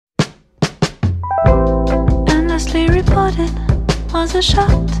thought it was a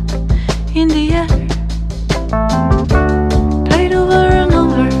shot in the air, played over and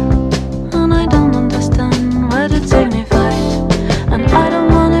over, and I don't understand what it signified. And I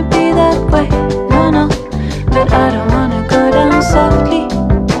don't wanna be that way, no, no, but I don't wanna go down softly.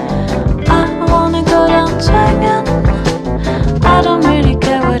 I wanna go down swinging. I don't really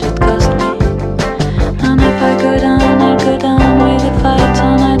care what it cost me, and if I go down, I'll go down with a fight.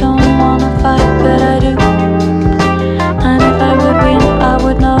 And I don't wanna fight, but I do. And if I would win, I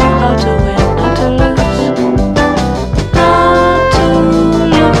would know how to win, not to lose. Not to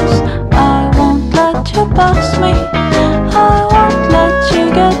lose. I won't let you pass me, I won't let you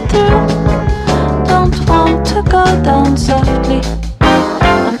get through. Don't want to go down softly,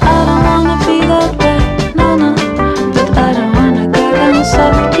 and I don't wanna be that way, no, no, but I don't wanna go down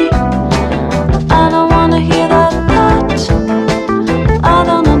softly. I don't wanna hear that thought. I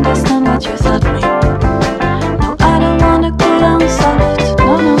don't understand what you thought me. No, I don't wanna go down soft,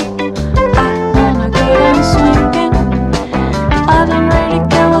 no, no, I wanna go down swinging. I don't really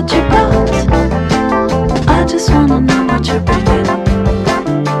care what you got, I just wanna know what you're bringing.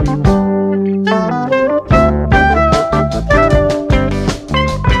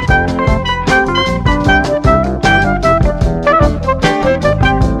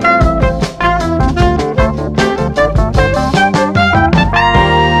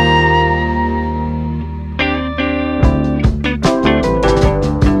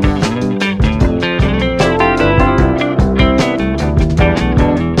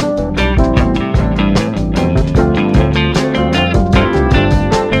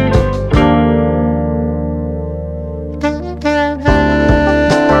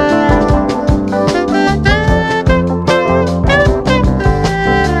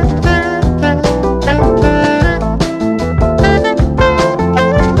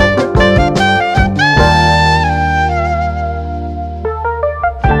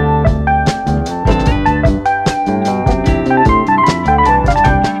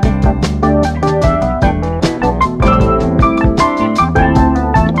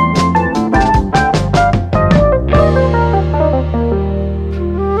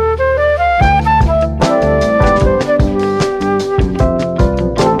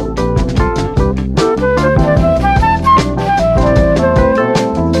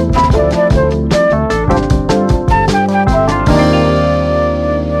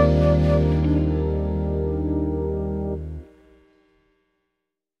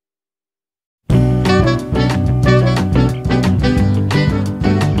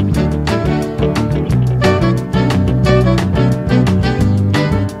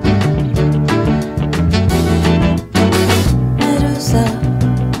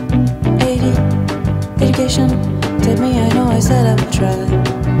 Take me, I know I said I would try.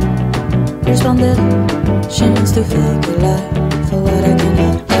 You responded, she needs to fake a lie for what I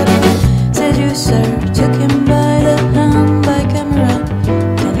cannot let on. Said you, sir, took him by the hand by camera.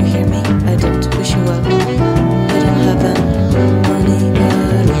 Can you hear me? I didn't wish you well. Didn't happen. Money,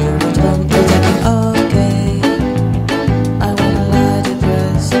 but you were done protecting. Okay, I wanna lie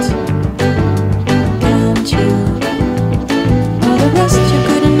depressed. Can't you? All the rest you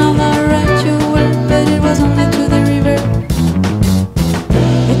couldn't know how right you were, but it was only to the river.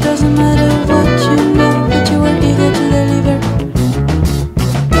 It doesn't matter what you know, but you were eager to deliver.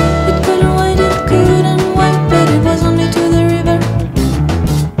 It couldn't wait, but it was only to the river.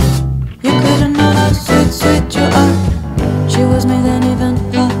 You couldn't know how sweet, sweet you are. She was me then even,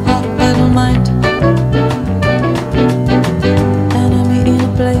 ha ha, I don't mind. Enemy in a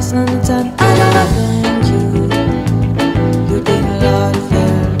place and a time, I don't find you. You've been a lot of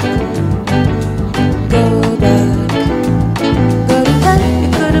help. Go back, go to bed. You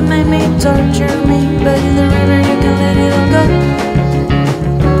could have made me torture me, but in the river you can let it all go.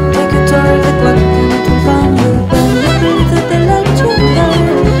 Take a tour of the clock and it will find you. When you believe that they let you go,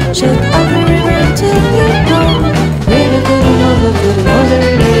 shake up the river until you go. River couldn't over,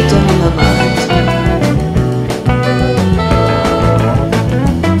 really don't have mind.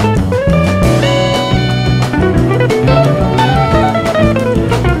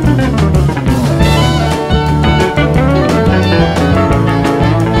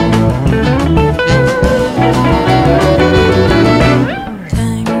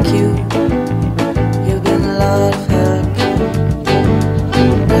 Thank you, you've been a lot of help.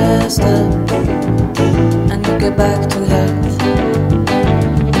 Rest up and you get back to health.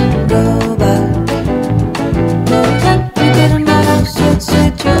 Go